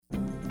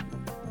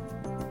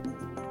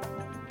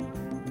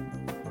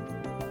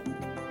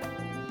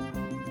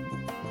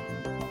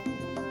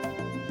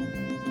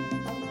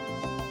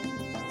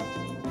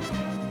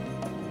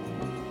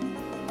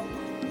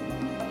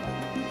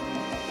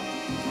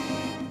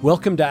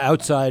Welcome to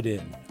Outside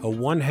In, a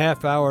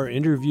 1/2 hour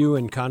interview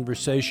and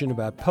conversation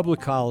about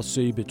public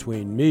policy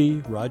between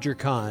me, Roger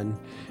Kahn,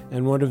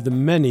 and one of the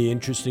many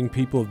interesting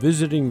people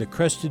visiting the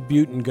Crested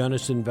Butte and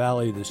Gunnison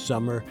Valley this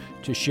summer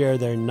to share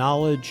their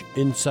knowledge,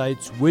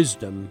 insights,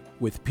 wisdom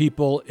with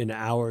people in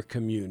our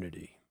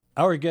community.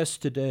 Our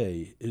guest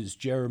today is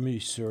Jeremy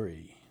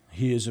Suri.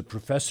 He is a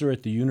professor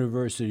at the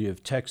University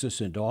of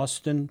Texas at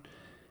Austin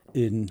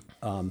in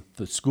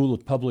the School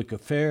of Public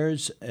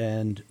Affairs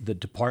and the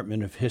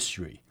Department of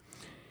History.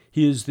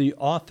 He is the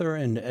author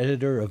and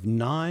editor of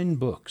 9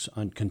 books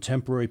on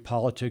contemporary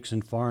politics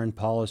and foreign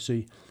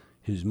policy.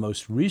 His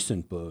most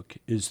recent book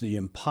is The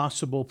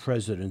Impossible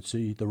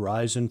Presidency, The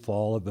Rise and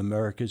Fall of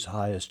America's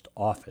Highest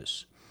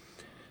Office.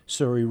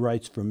 Suri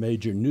writes for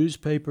major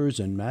newspapers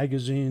and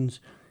magazines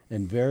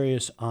and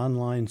various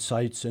online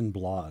sites and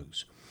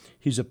blogs.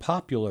 He's a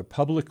popular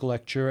public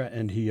lecturer,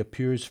 and he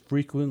appears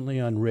frequently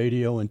on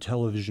radio and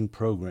television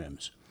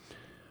programs.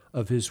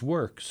 Of his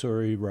work,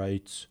 Suri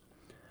writes,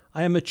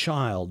 "I am a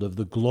child of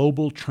the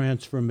global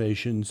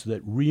transformations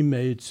that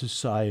remade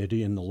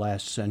society in the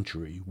last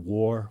century: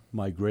 war,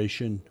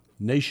 migration,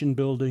 nation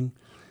building,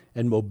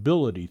 and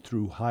mobility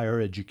through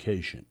higher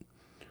education.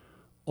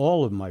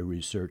 All of my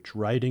research,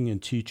 writing,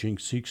 and teaching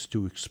seeks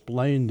to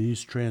explain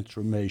these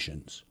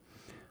transformations.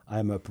 I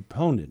am a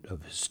proponent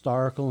of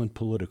historical and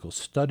political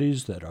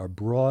studies that are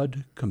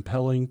broad,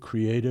 compelling,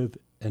 creative,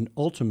 and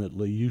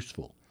ultimately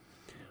useful.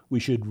 We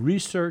should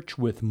research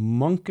with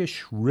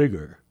monkish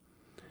rigor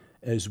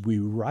as we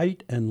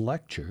write and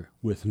lecture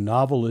with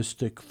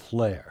novelistic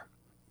flair."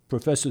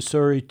 Professor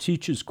Suri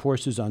teaches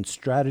courses on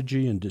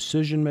strategy and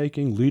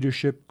decision-making,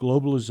 leadership,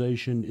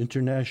 globalization,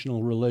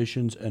 international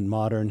relations, and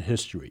modern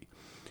history.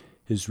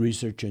 His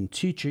research and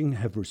teaching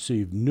have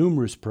received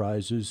numerous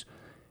prizes,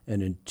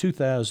 and in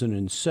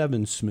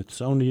 2007,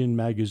 Smithsonian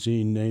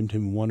Magazine named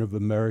him one of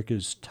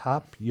America's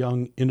top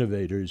young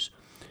innovators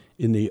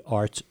in the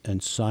arts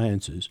and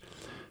sciences.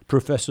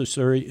 Professor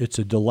Suri, it's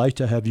a delight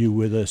to have you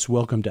with us.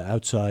 Welcome to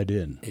Outside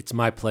In. It's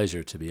my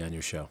pleasure to be on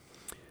your show.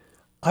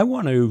 I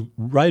want to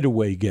right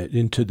away get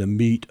into the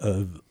meat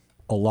of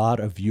a lot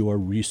of your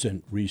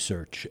recent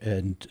research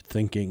and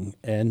thinking,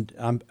 and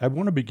I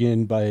want to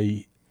begin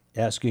by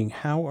asking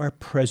how our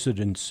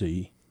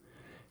presidency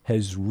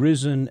has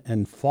risen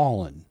and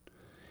fallen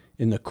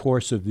in the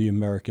course of the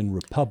American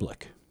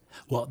Republic.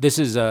 Well, this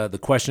is the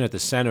question at the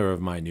center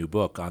of my new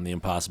book on the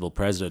Impossible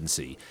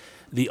Presidency.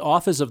 The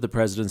office of the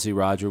presidency,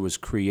 Roger, was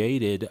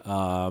created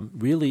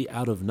really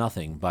out of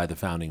nothing by the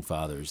Founding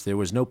Fathers. There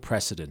was no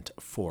precedent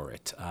for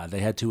it. They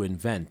had to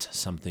invent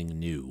something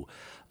new.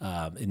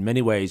 In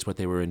many ways, what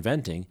they were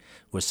inventing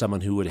was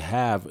someone who would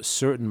have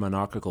certain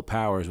monarchical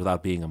powers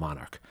without being a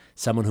monarch,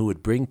 someone who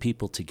would bring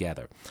people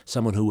together,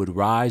 someone who would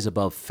rise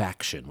above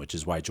faction, which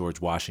is why George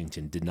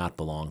Washington did not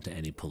belong to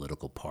any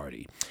political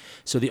party.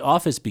 So the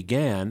office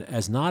began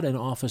as not an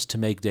office to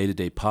make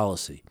day-to-day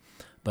policy,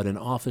 but an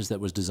office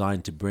that was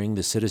designed to bring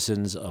the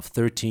citizens of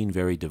 13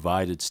 very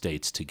divided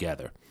states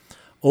together.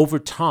 Over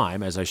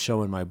time, as I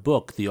show in my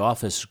book, the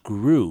office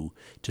grew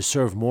to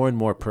serve more and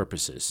more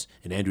purposes.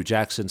 In Andrew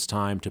Jackson's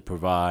time, to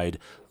provide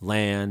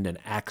land and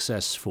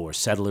access for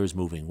settlers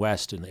moving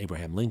west. In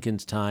Abraham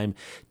Lincoln's time,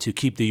 to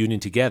keep the Union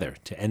together,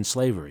 to end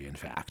slavery, in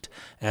fact.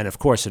 And of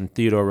course, in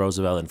Theodore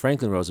Roosevelt and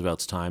Franklin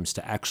Roosevelt's times,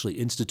 to actually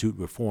institute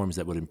reforms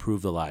that would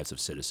improve the lives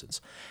of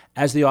citizens.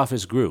 As the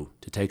office grew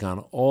to take on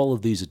all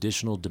of these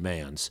additional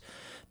demands,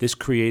 this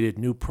created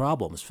new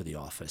problems for the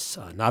office.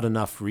 Not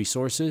enough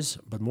resources,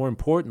 but more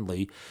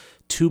importantly,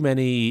 too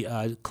many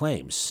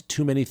claims,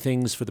 too many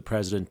things for the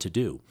president to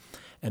do.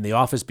 And the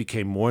office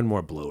became more and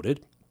more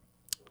bloated.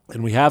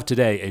 And we have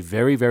today a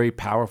very, very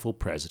powerful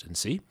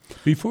presidency.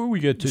 Before we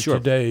get to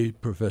today,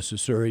 Professor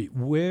Suri,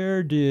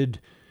 where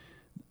did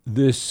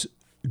this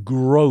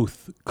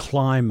growth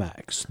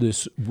climax,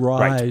 this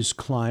rise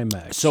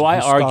climax? So I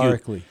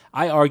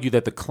argue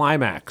that the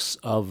climax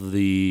of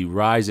the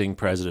rising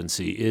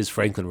presidency is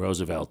Franklin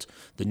Roosevelt,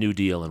 the New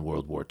Deal, and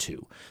World War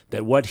II.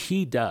 That what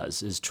he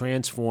does is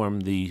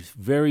transform the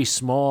very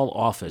small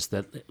office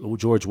that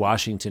George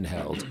Washington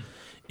held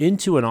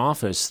into an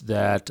office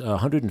that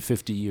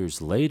 150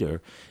 years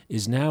later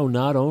is now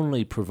not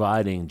only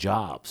providing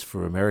jobs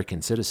for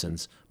American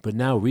citizens, but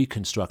now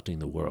reconstructing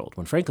the world.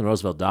 When Franklin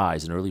Roosevelt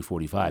dies in early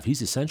 45,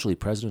 he's essentially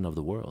president of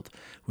the world.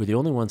 We're the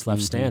only ones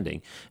left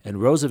standing.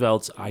 And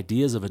Roosevelt's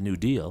ideas of a New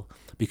Deal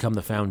become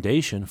the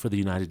foundation for the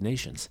United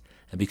Nations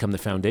and become the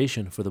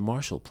foundation for the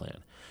Marshall Plan.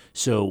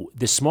 So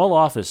this small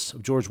office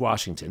of George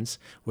Washington's,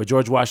 where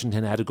George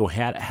Washington had to go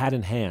hat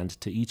in hand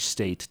to each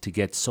state to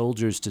get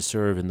soldiers to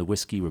serve in the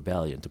Whiskey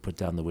Rebellion, to put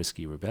down the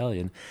Whiskey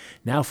Rebellion,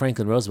 now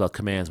Franklin Roosevelt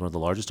commands one of the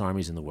largest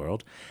armies in the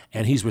world,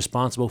 and he's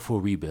responsible for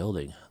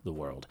rebuilding the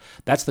world.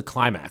 That's the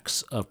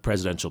climax of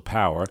presidential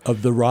power.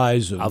 Of the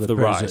rise of the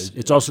rise.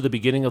 It's also the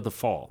beginning of the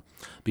fall.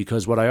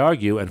 Because what I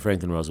argue, and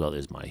Franklin Roosevelt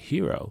is my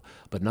hero,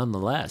 but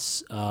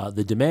nonetheless,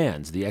 the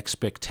demands, the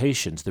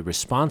expectations, the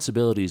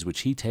responsibilities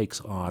which he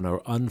takes on are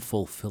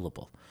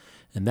unfulfillable.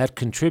 And that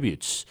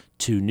contributes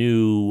to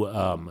new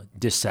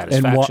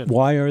dissatisfaction. And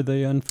why are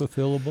they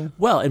unfulfillable?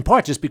 Well, in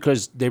part just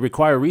because they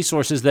require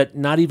resources that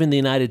not even the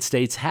United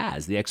States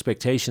has. The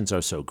expectations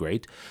are so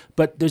great.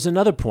 But there's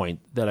another point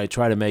that I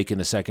try to make in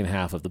the second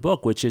half of the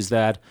book, which is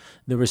that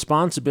the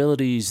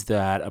responsibilities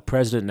that a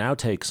president now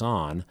takes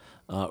on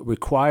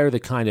require the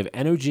kind of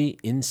energy,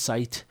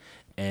 insight,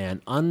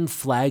 and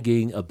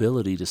unflagging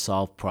ability to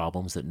solve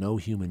problems that no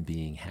human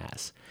being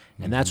has.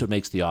 And that's what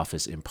makes the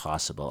office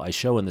impossible. I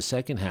show in the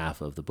second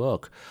half of the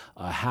book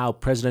how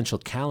presidential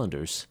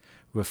calendars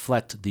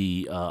reflect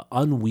the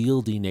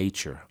unwieldy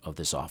nature of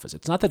this office.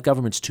 It's not that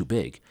government's too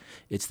big.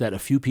 It's that a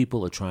few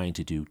people are trying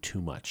to do too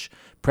much.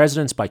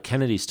 Presidents by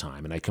Kennedy's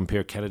time, and I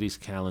compare Kennedy's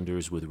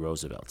calendars with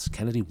Roosevelt's.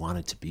 Kennedy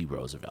wanted to be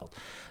Roosevelt.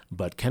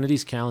 But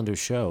Kennedy's calendars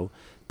show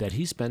that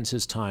he spends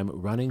his time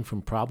running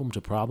from problem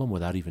to problem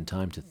without even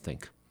time to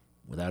think,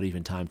 without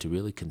even time to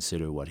really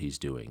consider what he's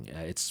doing.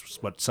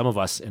 It's what some of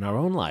us in our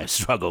own lives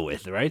struggle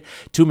with, right?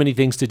 Too many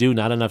things to do,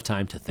 not enough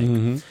time to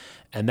think.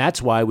 And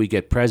that's why we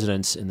get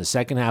presidents in the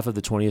second half of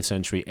the 20th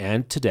century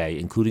and today,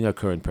 including our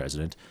current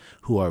president,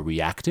 who are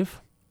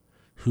reactive,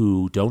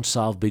 who don't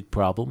solve big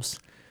problems,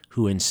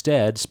 who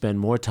instead spend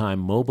more time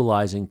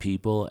mobilizing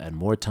people and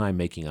more time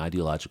making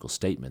ideological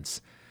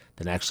statements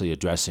than actually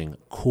addressing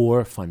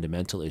core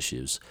fundamental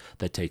issues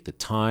that take the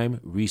time,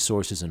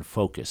 resources, and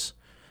focus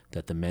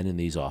that the men in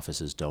these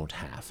offices don't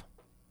have.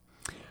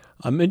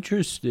 I'm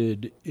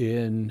interested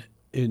in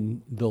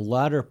the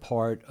latter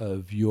part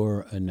of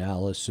your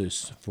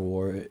analysis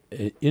for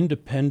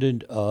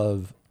independent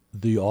of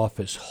the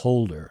office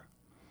holder,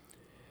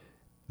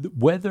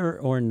 whether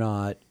or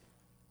not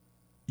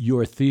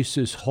your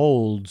thesis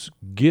holds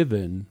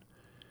given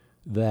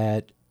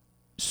that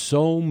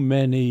so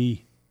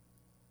many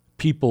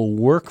people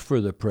work for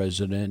the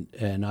president,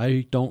 and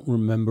I don't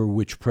remember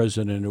which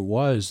president it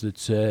was that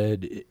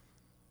said,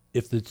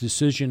 if the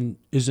decision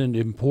isn't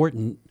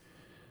important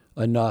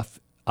enough,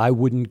 I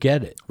wouldn't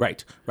get it.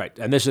 Right.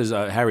 And this is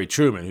Harry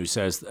Truman who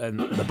says, and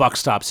the buck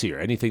stops here.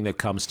 Anything that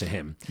comes to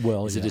him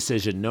is a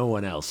decision no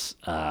one else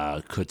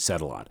could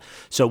settle on.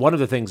 So one of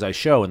the things I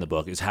show in the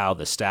book is how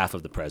the staff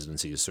of the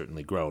presidency has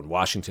certainly grown.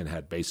 Washington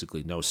had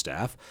basically no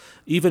staff.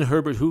 Even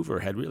Herbert Hoover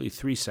had really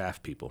 3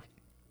 staff people.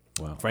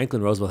 Wow.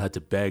 Franklin Roosevelt had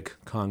to beg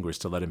Congress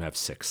to let him have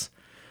 6.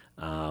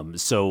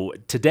 So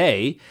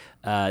today,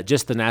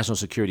 just the National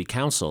Security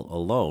Council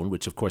alone,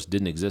 which of course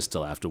didn't exist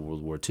till after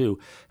World War II,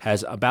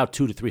 has about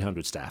 200 to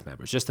 300 staff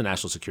members, just the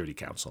National Security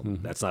Council.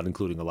 That's not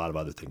including a lot of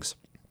other things.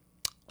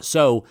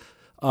 So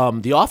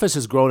the office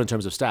has grown in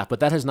terms of staff, but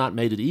that has not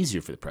made it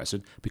easier for the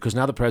president because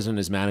now the president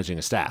is managing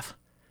a staff.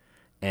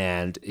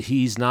 And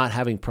he's not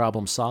having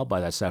problems solved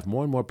by that staff.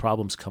 More and more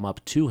problems come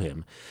up to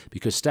him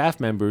because staff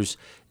members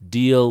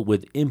deal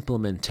with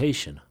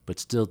implementation, but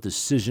still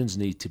decisions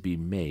need to be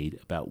made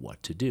about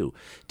what to do.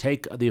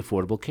 Take the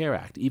Affordable Care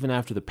Act. Even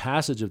after the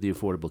passage of the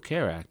Affordable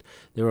Care Act,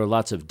 there are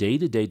lots of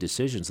day-to-day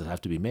decisions that have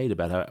to be made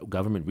about how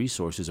government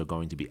resources are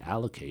going to be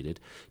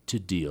allocated to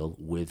deal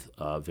with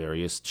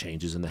various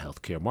changes in the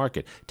healthcare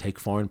market. Take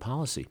foreign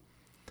policy.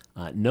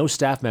 No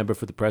staff member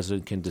for the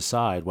president can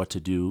decide what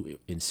to do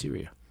in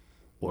Syria,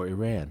 or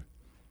Iran,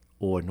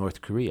 or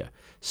North Korea.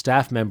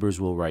 Staff members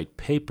will write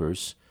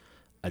papers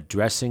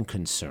addressing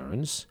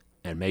concerns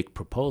and make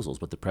proposals,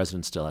 but the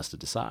president still has to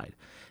decide.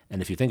 And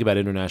if you think about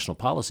international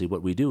policy,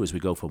 what we do is we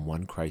go from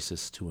one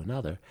crisis to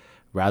another,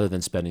 rather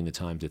than spending the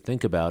time to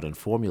think about and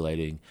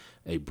formulating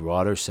a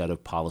broader set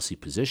of policy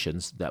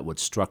positions that would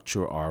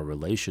structure our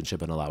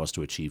relationship and allow us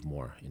to achieve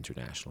more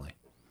internationally.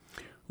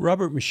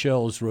 Robert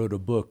Michels wrote a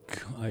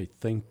book, I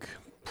think,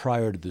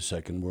 prior to the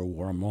Second World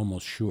War, I'm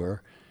almost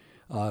sure,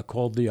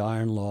 called The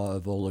Iron Law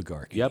of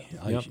Oligarchy. Yep.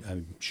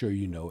 I'm sure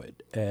you know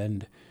it.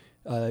 And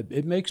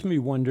it makes me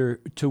wonder,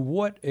 to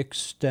what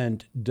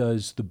extent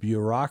does the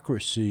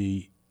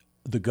bureaucracy,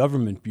 the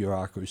government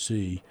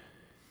bureaucracy,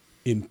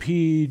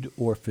 impede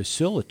or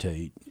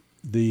facilitate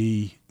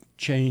the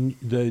change,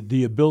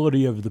 the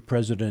ability of the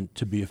president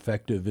to be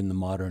effective in the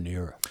modern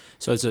era?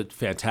 So it's a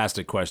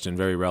fantastic question,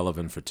 very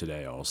relevant for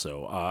today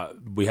also.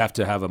 We have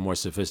to have a more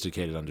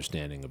sophisticated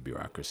understanding of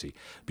bureaucracy.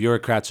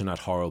 Bureaucrats are not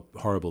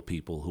horrible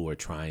people who are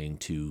trying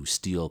to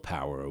steal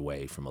power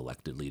away from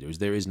elected leaders.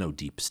 There is no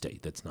deep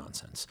state. That's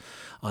nonsense.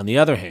 On the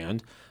other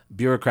hand,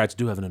 bureaucrats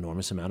do have an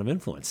enormous amount of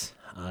influence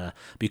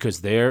because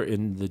they're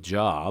in the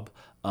job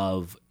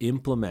of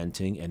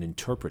implementing and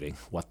interpreting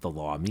what the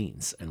law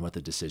means and what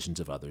the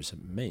decisions of others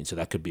mean. So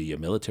that could be a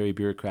military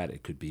bureaucrat,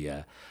 it could be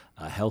a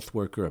health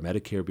worker, a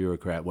Medicare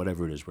bureaucrat,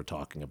 whatever it is we're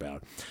talking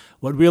about.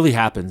 What really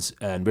happens,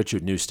 and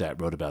Richard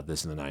Neustadt wrote about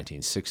this in the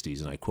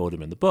 1960s, and I quote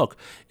him in the book,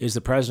 is the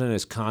president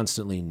is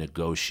constantly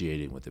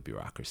negotiating with the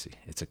bureaucracy.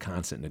 It's a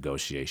constant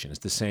negotiation. It's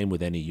the same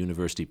with any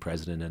university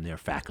president and their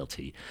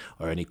faculty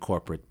or any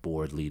corporate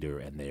board leader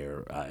and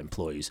their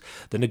employees.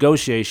 The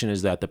negotiation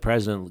is that the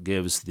president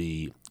gives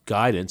the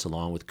guidance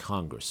along with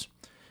Congress,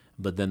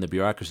 but then the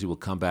bureaucracy will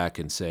come back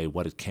and say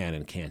what it can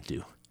and can't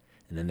do.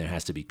 And then there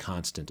has to be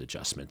constant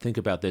adjustment. Think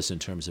about this in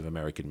terms of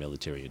American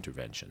military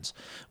interventions.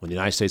 When the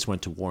United States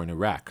went to war in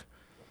Iraq,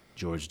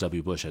 George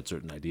W. Bush had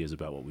certain ideas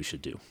about what we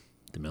should do.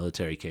 The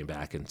military came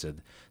back and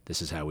said,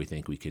 this is how we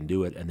think we can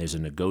do it, and there's a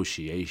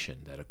negotiation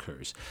that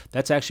occurs.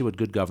 That's actually what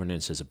good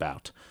governance is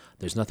about.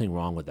 There's nothing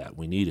wrong with that.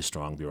 We need a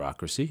strong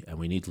bureaucracy, and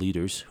we need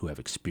leaders who have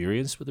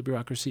experience with the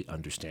bureaucracy,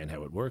 understand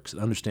how it works,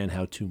 and understand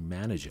how to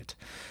manage it.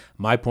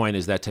 My point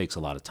is that takes a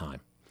lot of time,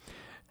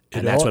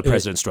 and that's what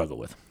presidents struggle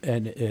with.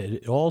 And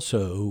it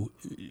also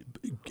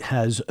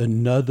has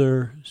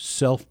another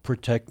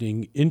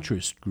self-protecting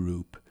interest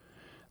group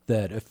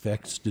that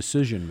affects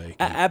decision-making.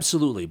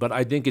 Absolutely, but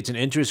I think it's an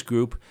interest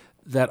group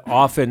that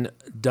often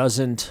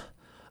doesn't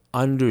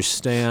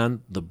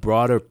understand the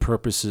broader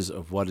purposes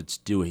of what it's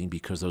doing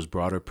because those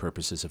broader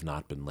purposes have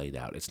not been laid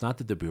out. It's not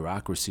that the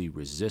bureaucracy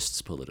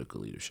resists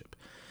political leadership.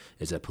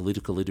 It's that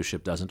political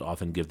leadership doesn't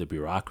often give the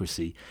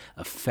bureaucracy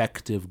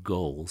effective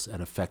goals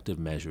and effective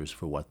measures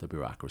for what the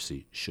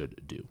bureaucracy should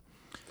do.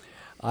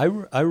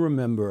 I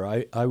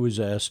remember I was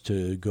asked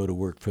to go to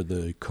work for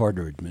the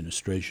Carter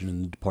administration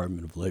in the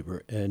Department of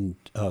Labor and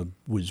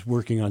was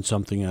working on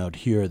something out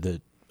here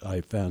that I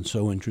found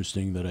so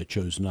interesting that I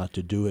chose not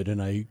to do it,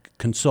 and I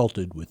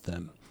consulted with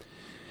them.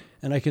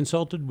 And I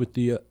consulted with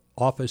the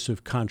Office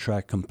of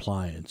Contract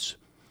Compliance,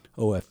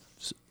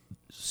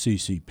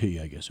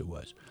 OFCCP, I guess it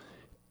was.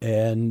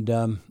 And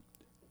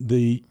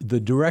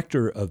the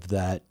director of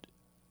that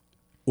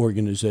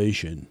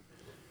organization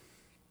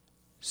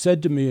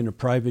said to me in a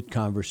private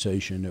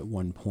conversation at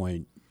one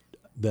point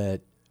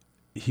that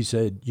he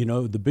said, you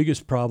know, the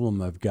biggest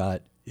problem I've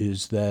got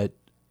is that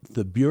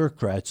the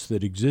bureaucrats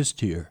that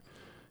exist here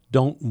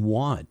don't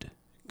want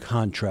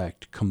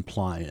contract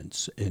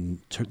compliance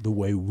in the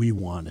way we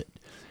want it.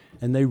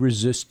 And they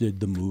resisted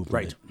the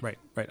movement. Right.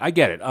 I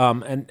get it.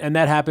 And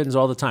that happens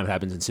all the time. It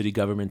happens in city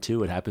government,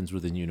 too. It happens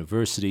within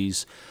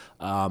universities.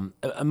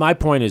 My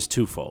point is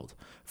twofold.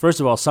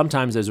 First of all,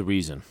 sometimes there's a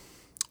reason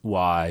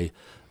why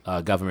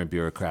government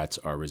bureaucrats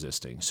are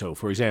resisting. So,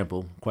 for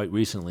example, quite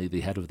recently, the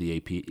head of the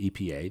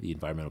EPA, the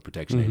Environmental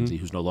Protection Agency,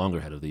 who's no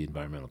longer head of the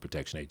Environmental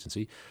Protection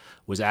Agency,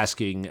 was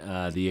asking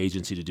the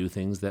agency to do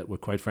things that were,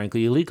 quite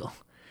frankly, illegal.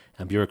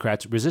 And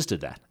bureaucrats resisted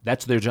that.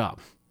 That's their job.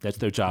 That's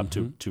their job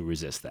to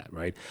resist that,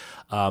 right?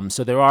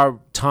 So there are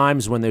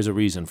times when there's a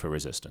reason for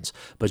resistance.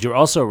 But you're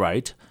also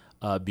right.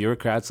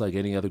 Bureaucrats, like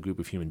any other group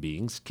of human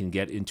beings, can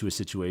get into a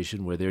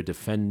situation where they're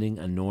defending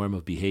a norm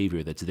of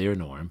behavior that's their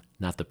norm,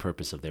 not the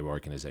purpose of their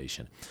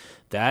organization.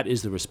 That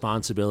is the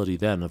responsibility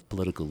then of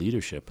political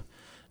leadership,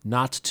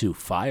 not to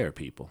fire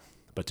people,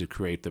 but to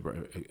create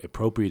the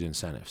appropriate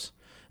incentives.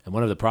 And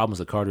one of the problems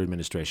the Carter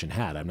administration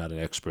had, I'm not an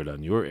expert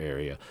on your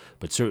area,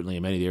 but certainly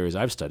in many of the areas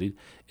I've studied,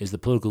 is the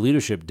political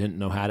leadership didn't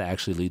know how to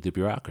actually lead the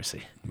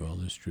bureaucracy. Well,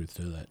 there's truth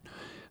to that.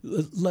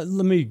 Let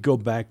me go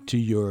back to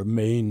your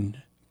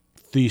main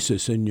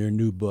thesis in your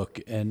new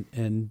book and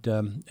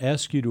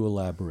ask you to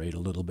elaborate a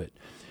little bit.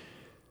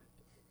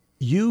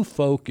 You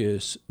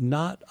focus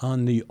not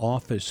on the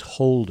office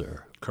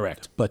holder.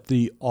 Correct. But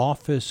the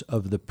office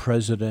of the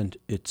president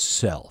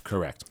itself.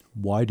 Correct.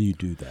 Why do you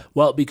do that?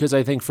 Well, because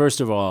I think, first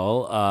of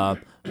all,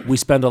 we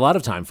spend a lot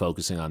of time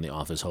focusing on the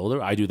office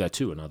holder. I do that,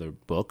 too, in other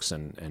books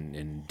and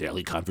in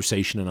daily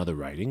conversation and other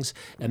writings.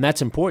 And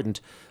that's important.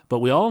 But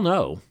we all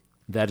know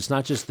that it's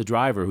not just the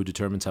driver who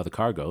determines how the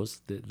car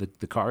goes.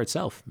 The car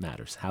itself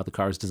matters, how the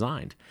car is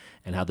designed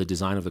and how the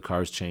design of the car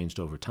has changed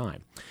over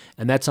time.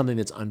 And that's something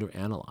that's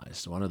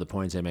underanalyzed. One of the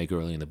points I make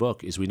early in the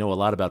book is we know a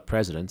lot about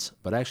presidents,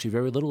 but actually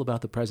very little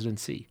about the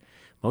presidency.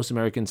 Most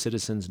American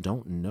citizens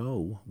don't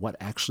know what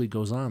actually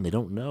goes on. They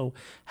don't know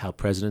how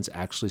presidents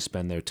actually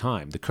spend their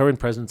time. The current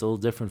president's a little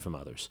different from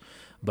others.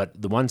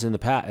 But the ones in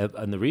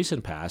the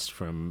recent past,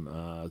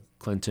 from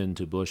Clinton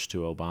to Bush to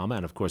Obama,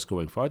 and of course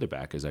going farther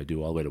back, as I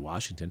do all the way to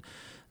Washington,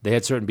 they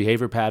had certain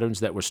behavior patterns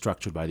that were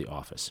structured by the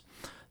office.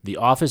 The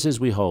offices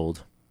we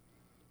hold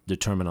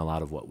determine a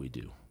lot of what we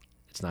do.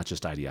 It's not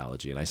just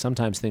ideology. And I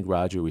sometimes think,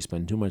 Roger, we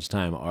spend too much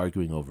time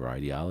arguing over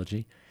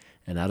ideology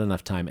and not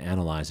enough time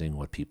analyzing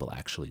what people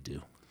actually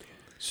do.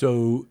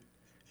 So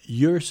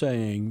you're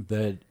saying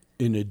that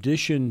in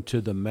addition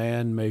to the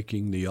man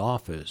making the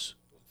office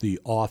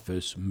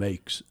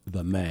makes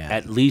the man.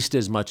 At least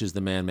as much as the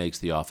man makes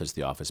the office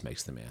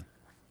makes the man.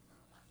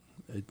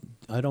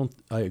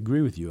 I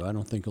agree with you. I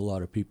don't think a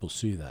lot of people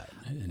see that.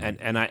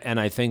 And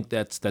I think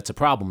that's a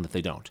problem that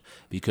they don't,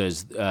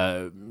 because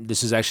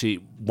this is actually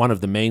one of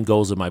the main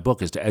goals of my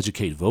book, is to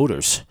educate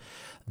voters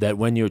that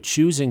when you're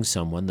choosing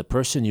someone, the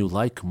person you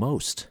like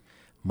most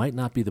might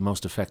not be the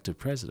most effective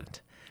president.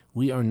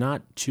 We are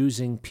not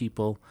choosing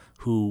people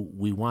who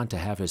we want to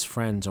have as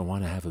friends or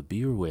want to have a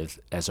beer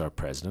with as our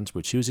presidents.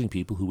 We're choosing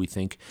people who we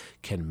think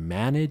can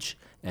manage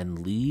and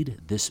lead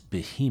this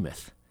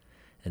behemoth.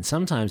 And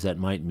sometimes that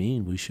might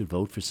mean we should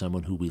vote for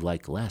someone who we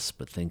like less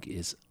but think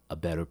is a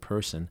better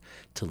person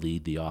to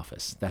lead the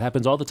office. That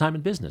happens all the time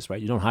in business,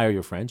 right? You don't hire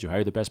your friends, you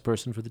hire the best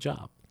person for the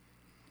job.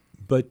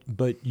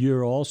 But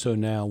you're also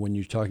now, when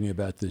you're talking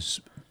about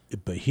this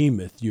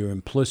behemoth, you're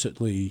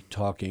implicitly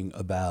talking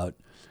about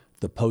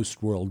the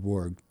post-World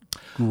War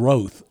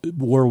growth,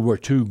 World War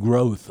II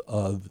growth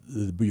of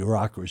the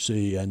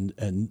bureaucracy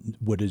and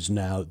what is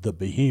now the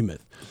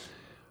behemoth.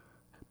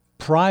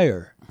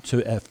 Prior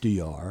to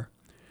FDR,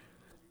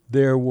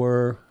 there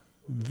were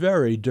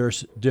very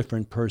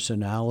different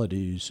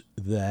personalities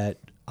that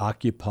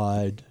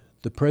occupied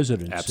the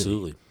presidency.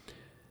 Absolutely.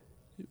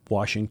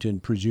 Washington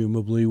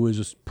presumably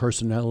was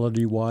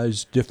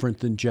personality-wise different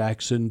than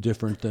Jackson,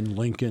 different than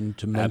Lincoln,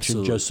 to mention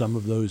Absolutely. just some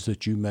of those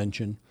that you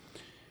mentioned.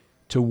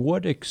 To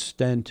what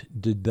extent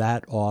did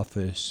that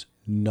office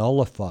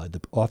nullify,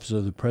 the office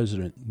of the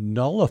president,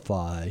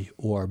 nullify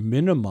or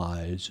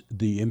minimize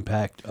the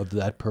impact of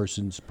that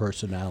person's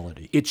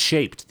personality? It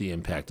shaped the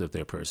impact of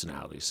their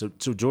personalities.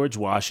 So George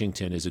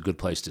Washington is a good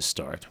place to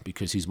start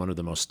because he's one of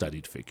the most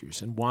studied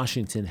figures. And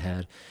Washington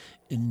had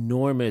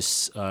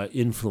enormous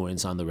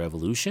influence on the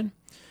Revolution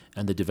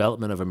and the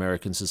development of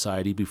American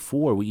society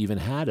before we even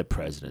had a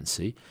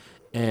presidency.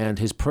 And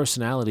his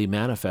personality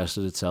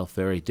manifested itself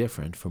very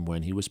different from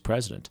when he was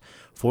president.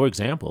 For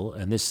example,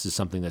 and this is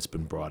something that's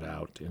been brought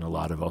out in a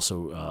lot of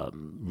also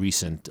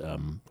recent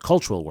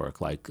cultural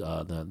work, like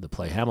the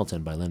play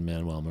Hamilton by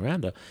Lin-Manuel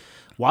Miranda,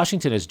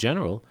 Washington as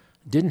general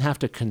didn't have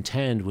to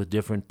contend with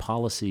different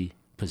policy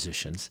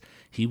positions.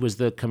 He was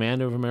the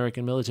commander of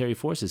American military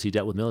forces. He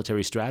dealt with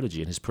military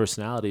strategy, and his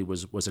personality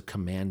was a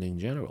commanding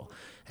general.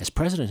 As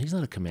president, he's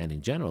not a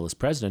commanding general. As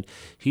president,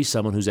 he's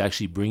someone who's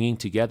actually bringing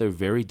together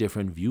very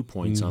different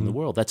viewpoints on the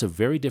world. That's a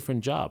very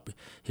different job.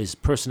 His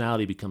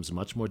personality becomes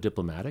much more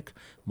diplomatic,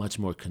 much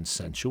more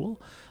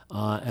consensual,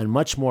 and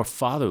much more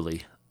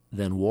fatherly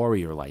than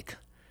warrior-like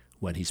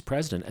when he's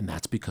president, and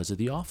that's because of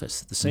the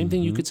office. The same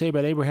thing you could say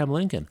about Abraham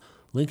Lincoln.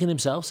 Lincoln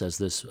himself says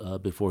this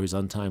before his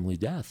untimely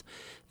death,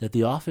 that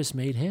the office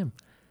made him.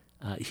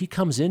 He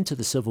comes into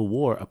the Civil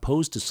War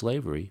opposed to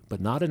slavery,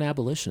 but not an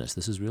abolitionist.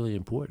 This is really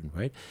important,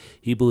 right?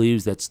 He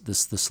believes that the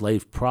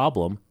slave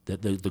problem,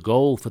 that the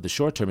goal for the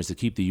short term is to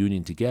keep the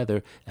Union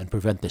together and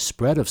prevent the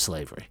spread of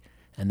slavery,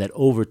 and that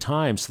over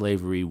time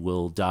slavery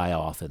will die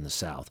off in the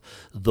South.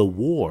 The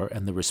war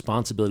and the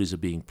responsibilities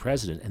of being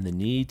president and the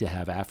need to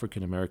have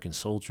African-American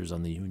soldiers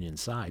on the Union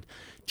side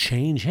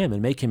change him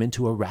and make him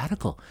into a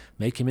radical,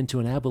 make him into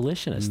an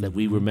abolitionist that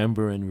we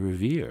remember and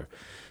revere.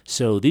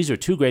 So these are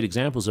two great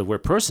examples of where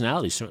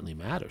personality certainly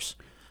matters,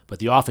 but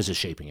the office is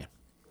shaping it.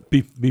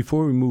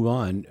 Before we move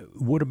on,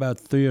 what about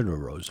Theodore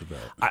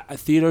Roosevelt?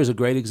 Theodore is a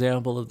great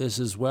example of this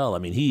as well. I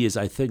mean, he is,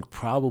 I think,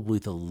 probably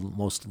the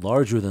most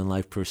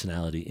larger-than-life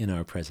personality in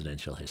our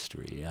presidential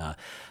history.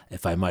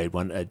 If I might,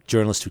 a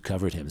journalist who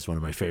covered him, is one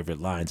of my favorite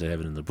lines. I have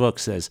it in the book.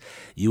 Says,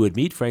 you would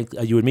meet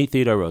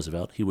Theodore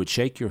Roosevelt. He would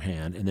shake your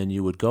hand, and then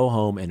you would go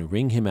home and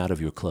wring him out of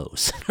your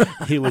clothes.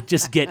 He would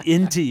just get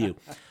into you.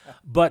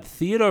 But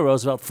Theodore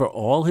Roosevelt, for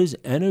all his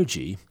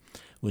energy,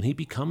 when he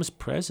becomes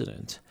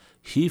president,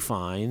 he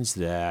finds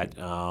that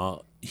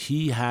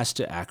he has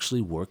to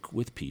actually work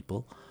with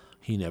people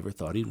he never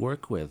thought he'd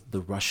work with,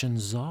 the Russian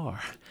Tsar,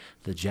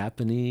 the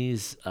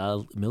Japanese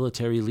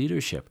military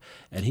leadership.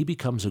 And he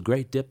becomes a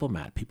great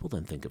diplomat. People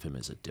didn't think of him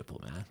as a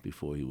diplomat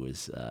before he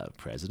was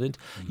president.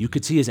 You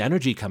could see his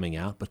energy coming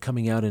out, but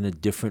coming out in a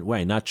different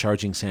way, not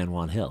charging San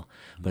Juan Hill,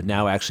 but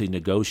now actually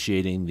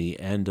negotiating the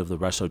end of the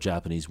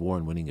Russo-Japanese War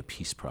and winning a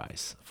peace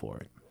prize for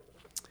it.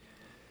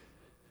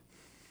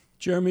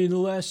 Jeremy, the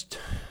last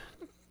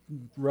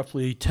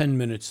roughly 10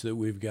 minutes that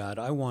we've got,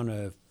 I want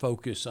to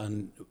focus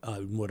on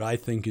what I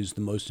think is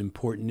the most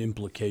important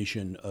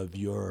implication of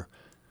your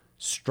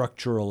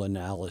structural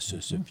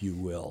analysis, if you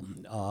will.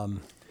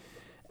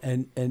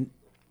 And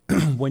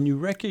when you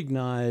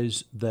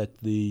recognize that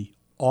the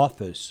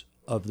office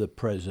of the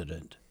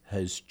president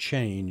has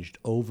changed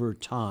over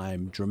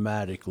time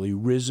dramatically,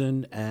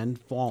 risen and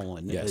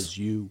fallen, yes, as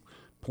you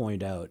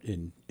point out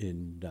in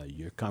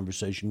your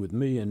conversation with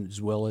me and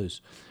as well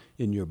as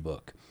in your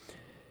book.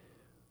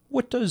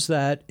 What does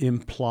that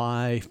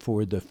imply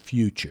for the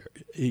future?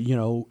 You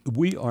know,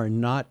 we are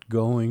not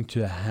going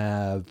to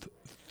have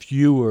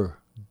fewer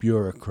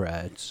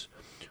bureaucrats.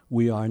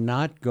 We are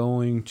not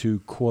going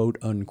to, quote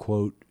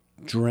unquote,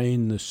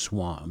 drain the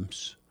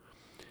swamps.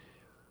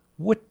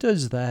 What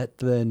does that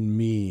then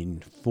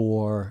mean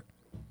for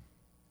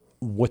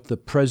what the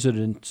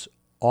president's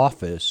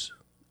office,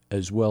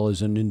 as well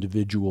as an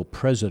individual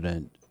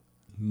president,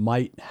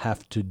 might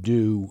have to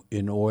do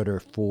in order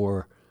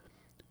for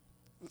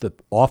the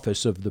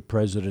office of the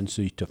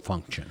presidency to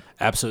function?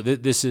 Absolutely.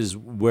 This is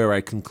where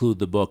I conclude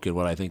the book and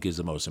what I think is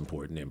the most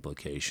important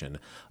implication.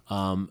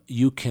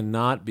 You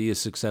cannot be a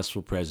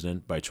successful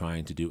president by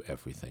trying to do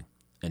everything.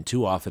 And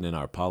too often in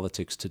our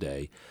politics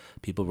today,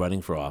 people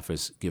running for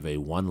office give a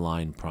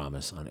one-line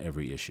promise on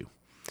every issue.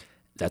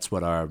 That's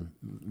what our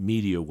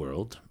media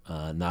world,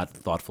 not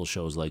thoughtful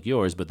shows like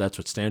yours, but that's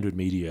what standard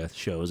media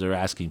shows are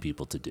asking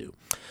people to do.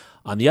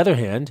 On the other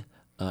hand,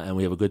 and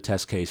we have a good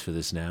test case for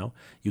this now,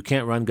 you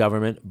can't run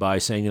government by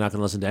saying you're not going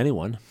to listen to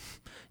anyone.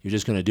 You're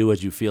just going to do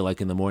what you feel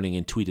like in the morning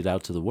and tweet it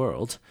out to the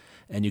world.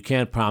 And you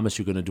can't promise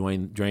you're going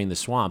to drain the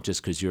swamp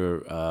just because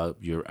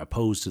you're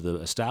opposed to the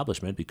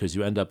establishment, because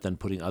you end up then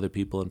putting other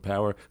people in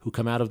power who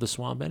come out of the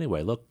swamp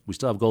anyway. Look, we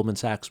still have Goldman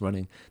Sachs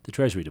running the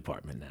Treasury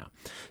Department now.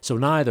 So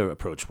neither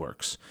approach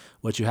works.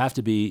 What you have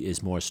to be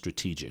is more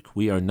strategic.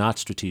 We are not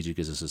strategic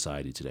as a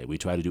society today. We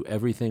try to do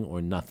everything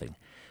or nothing.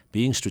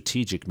 Being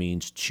strategic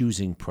means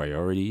choosing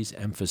priorities,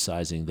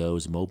 emphasizing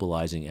those,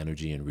 mobilizing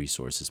energy and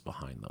resources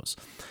behind those.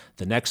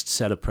 The next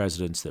set of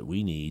presidents that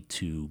we need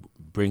to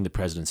bring the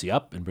presidency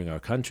up and bring our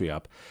country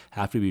up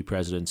have to be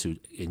presidents who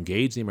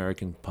engage the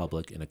American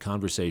public in a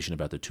conversation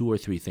about the 2 or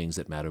 3 things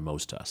that matter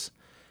most to us,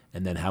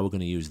 and then how we're going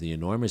to use the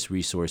enormous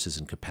resources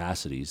and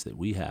capacities that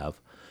we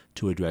have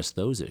to address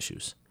those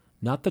issues.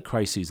 Not the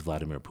crises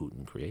Vladimir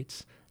Putin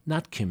creates,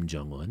 not Kim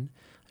Jong-un.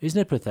 Isn't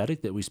it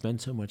pathetic that we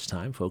spend so much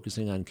time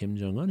focusing on Kim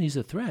Jong-un? He's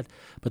a threat.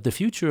 But the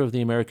future of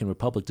the American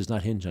Republic does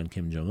not hinge on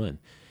Kim Jong-un.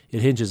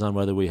 It hinges on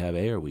whether we have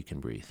air we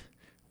can breathe,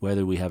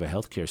 whether we have a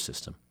healthcare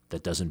system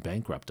that doesn't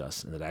bankrupt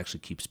us and that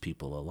actually keeps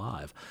people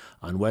alive,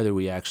 on whether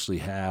we actually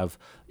have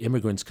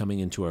immigrants coming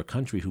into our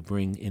country who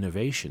bring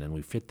innovation and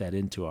we fit that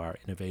into our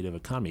innovative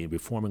economy,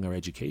 reforming our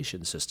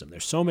education system.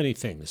 There's so many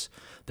things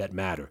that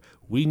matter.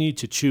 We need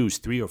to choose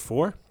 3 or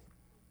 4.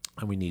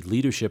 And we need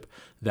leadership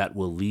that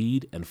will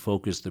lead and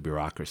focus the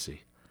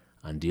bureaucracy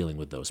on dealing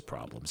with those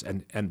problems.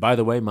 And by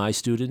the way, my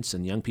students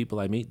and young people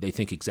I meet, they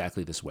think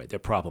exactly this way. They're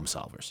problem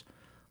solvers.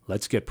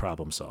 Let's get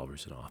problem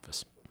solvers in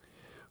office.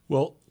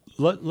 Well,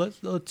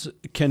 let's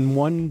can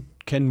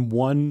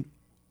one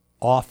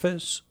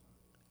office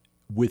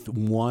with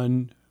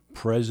one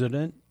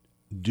president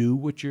do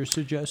what you're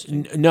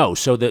suggesting? No.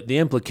 So the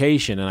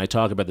implication, and I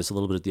talk about this a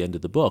little bit at the end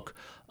of the book,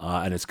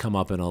 and it's come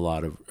up in a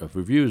lot of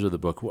reviews of the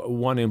book,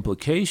 one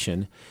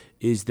implication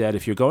is that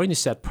if you're going to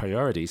set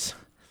priorities,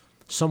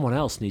 someone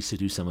else needs to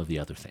do some of the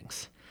other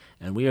things.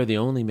 And we are the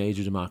only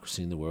major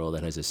democracy in the world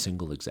that has a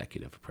single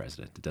executive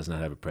president. It does not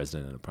have a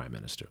president and a prime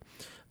minister.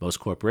 Most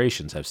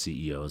corporations have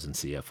CEOs and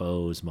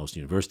CFOs. Most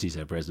universities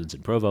have presidents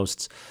and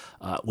provosts.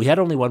 We had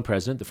only one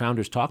president. The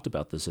founders talked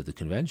about this at the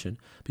convention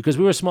because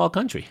we were a small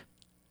country.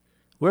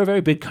 We're a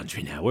very big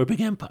country now. We're a big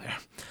empire.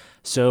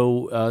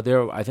 So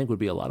there, I think, would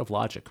be a lot of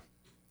logic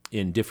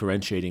in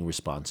differentiating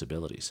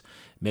responsibilities.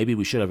 Maybe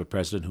we should have a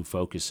president who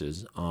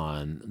focuses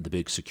on the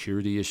big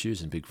security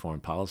issues and big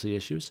foreign policy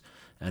issues,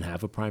 and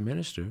have a prime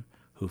minister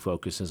who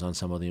focuses on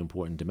some of the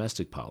important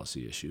domestic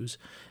policy issues,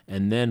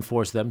 and then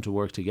force them to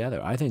work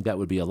together. I think that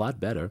would be a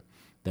lot better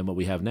than what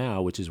we have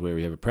now, which is where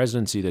we have a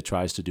presidency that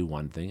tries to do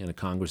one thing and a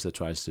Congress that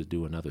tries to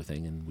do another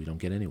thing, and we don't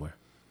get anywhere.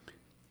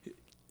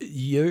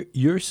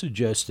 You're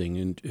suggesting,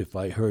 and if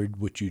I heard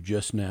what you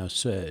just now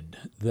said,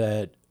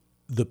 that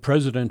the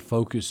president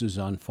focuses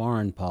on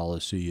foreign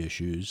policy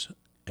issues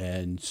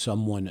and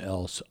someone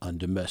else on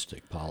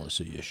domestic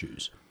policy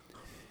issues.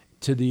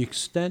 To the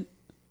extent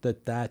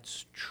that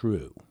that's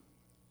true,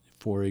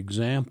 for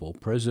example,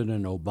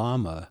 President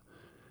Obama,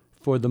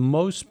 for the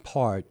most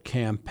part,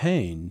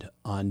 campaigned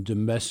on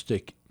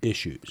domestic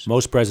issues.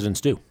 Most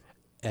presidents do.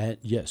 And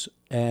yes,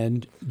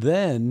 and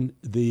then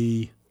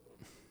the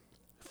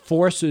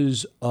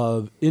forces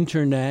of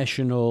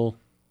international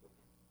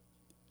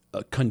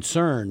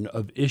concern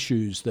of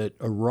issues that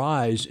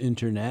arise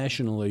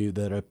internationally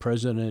that a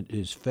president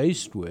is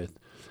faced with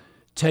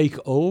take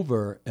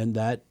over, and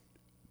that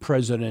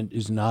president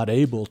is not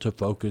able to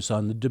focus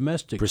on the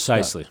domestic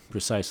Precisely.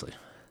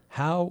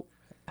 How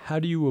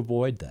do you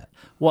avoid that?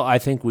 Well, I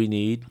think we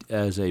need,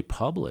 as a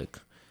public,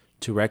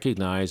 to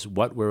recognize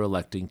what we're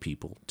electing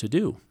people to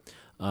do.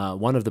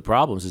 One of the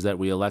problems is that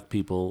we elect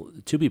people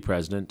to be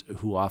president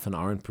who often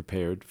aren't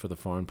prepared for the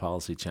foreign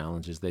policy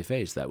challenges they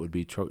face. That would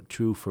be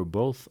true for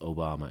both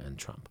Obama and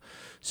Trump.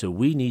 So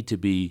we need to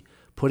be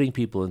putting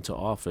people into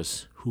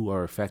office who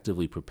are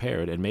effectively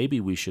prepared, and maybe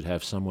we should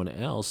have someone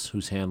else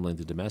who's handling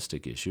the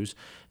domestic issues,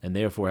 and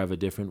therefore have a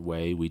different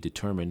way we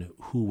determine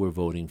who we're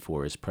voting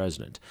for as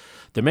president.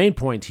 The main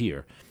point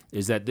here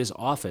is that this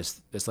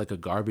office, that's like a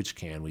garbage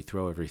can we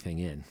throw everything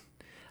in,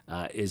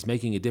 is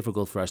making it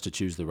difficult for us to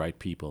choose the right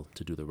people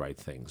to do the right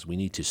things. We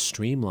need to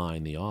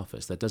streamline the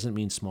office. That doesn't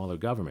mean smaller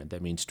government.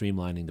 That means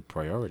streamlining the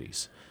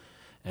priorities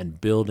and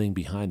building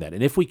behind that.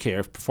 And if we care,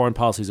 if foreign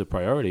policy is a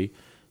priority,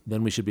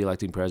 then we should be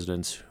electing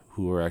presidents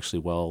who are actually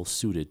well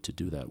suited to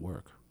do that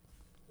work.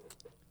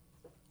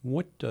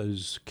 What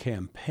does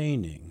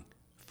campaigning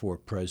for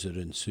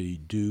presidency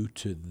do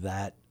to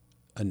that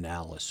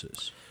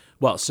analysis?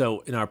 Well,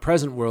 so in our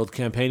present world,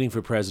 campaigning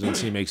for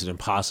presidency makes it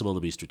impossible to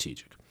be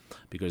strategic.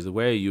 Because the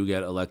way you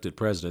get elected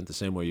president, the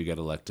same way you get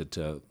elected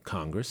to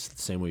Congress,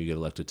 the same way you get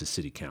elected to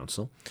city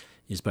council,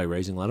 is by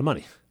raising a lot of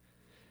money.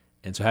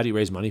 And so how do you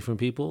raise money from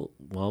people?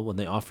 Well, when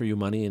they offer you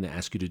money and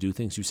ask you to do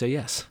things, you say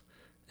yes.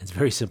 It's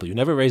very simple. You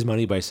never raise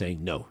money by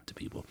saying no to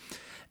people.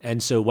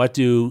 And so what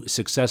do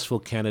successful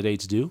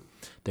candidates do?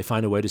 They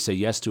find a way to say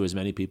yes to as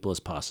many people as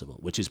possible,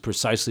 which is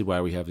precisely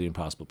why we have the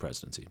impossible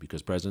presidency,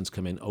 because presidents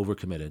come in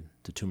overcommitted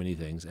to too many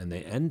things, and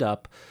they end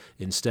up,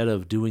 instead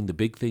of doing the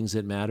big things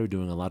that matter,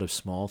 doing a lot of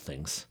small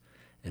things.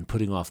 and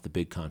putting off the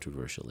big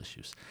controversial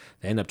issues.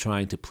 They end up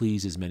trying to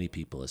please as many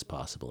people as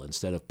possible.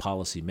 Instead of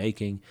policy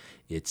making,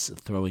 it's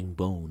throwing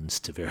bones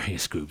to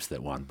various groups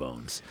that want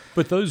bones.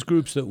 But those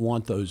groups that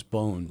want those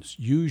bones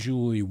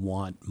usually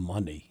want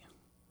money.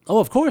 Oh,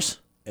 of course.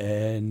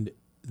 And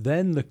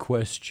then the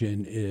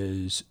question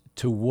is,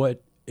 to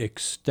what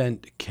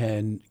extent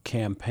can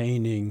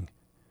campaigning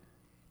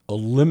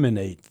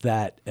eliminate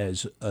that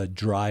as a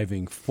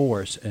driving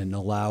force and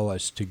allow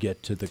us to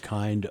get to the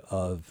kind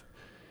of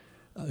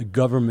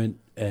government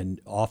and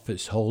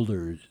office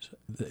holders,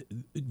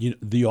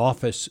 the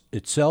office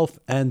itself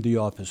and the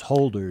office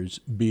holders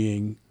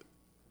being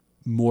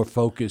more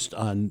focused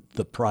on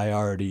the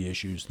priority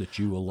issues that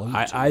you allude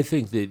to? I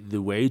think that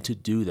the way to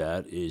do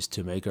that is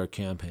to make our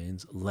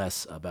campaigns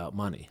less about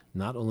money.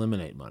 Not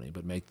eliminate money,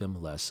 but make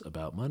them less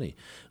about money.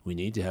 We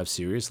need to have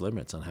serious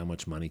limits on how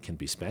much money can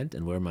be spent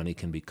and where money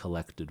can be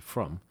collected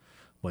from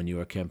when you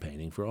are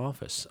campaigning for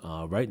office.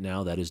 Right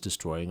now, that is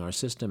destroying our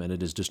system, and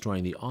it is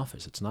destroying the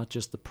office. It's not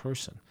just the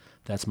person.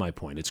 That's my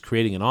point. It's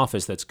creating an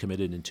office that's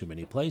committed in too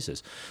many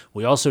places.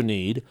 We also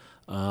need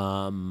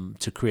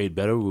to create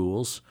better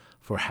rules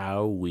for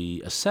how we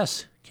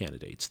assess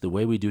candidates. The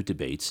way we do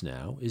debates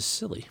now is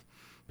silly.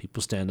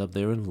 People stand up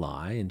there and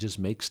lie and just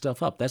make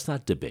stuff up. That's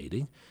not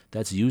debating.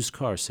 That's used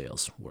car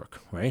sales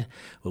work, right?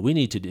 What we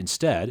need to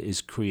instead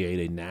is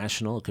create a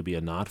national, it could be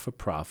a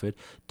not-for-profit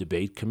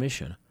debate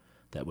commission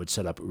that would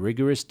set up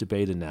rigorous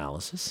debate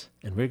analysis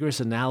and rigorous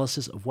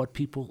analysis of what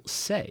people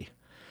say.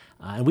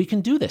 And we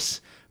can do this.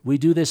 We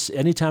do this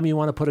anytime you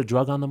want to put a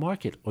drug on the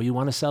market or you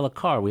want to sell a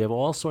car. We have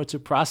all sorts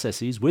of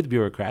processes with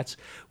bureaucrats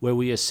where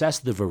we assess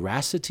the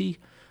veracity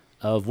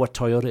of what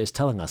Toyota is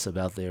telling us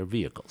about their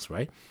vehicles,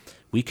 right?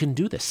 We can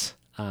do this.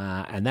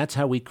 And that's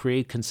how we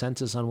create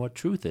consensus on what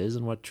truth is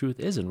and what truth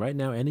isn't. Right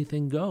now,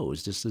 anything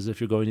goes, just as if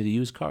you're going to the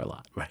used car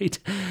lot, right?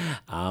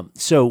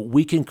 So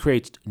we can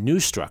create new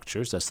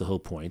structures, that's the whole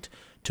point,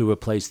 to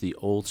replace the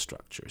old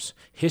structures.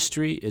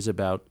 History is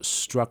about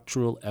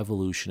structural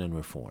evolution and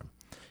reform.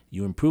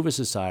 You improve a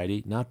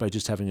society not by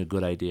just having a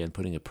good idea and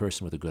putting a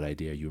person with a good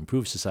idea. You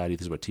improve society,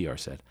 this is what TR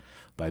said,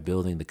 by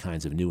building the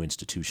kinds of new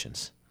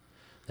institutions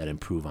that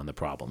improve on the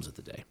problems of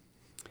the day.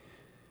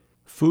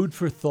 Food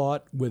for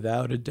thought,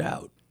 without a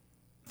doubt.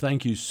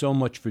 Thank you so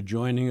much for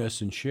joining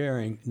us and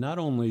sharing not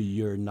only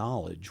your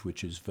knowledge,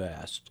 which is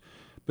vast,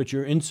 but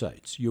your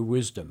insights, your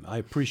wisdom. I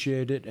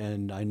appreciate it,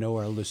 and I know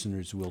our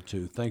listeners will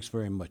too. Thanks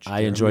very much.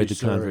 I enjoyed the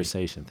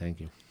conversation. Thank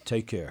you.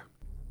 Take care.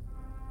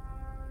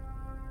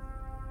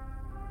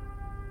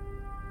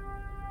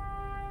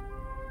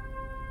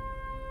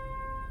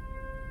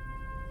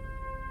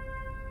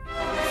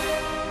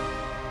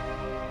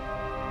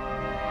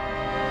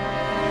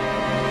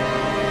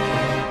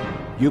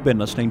 You've been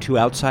listening to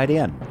Outside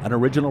In, an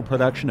original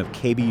production of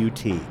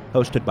KBUT,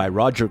 hosted by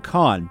Roger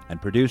Kahn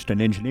and produced and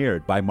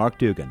engineered by Mark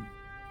Dugan.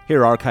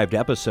 Hear archived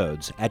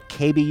episodes at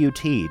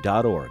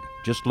kbut.org.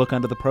 Just look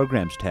under the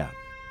Programs tab.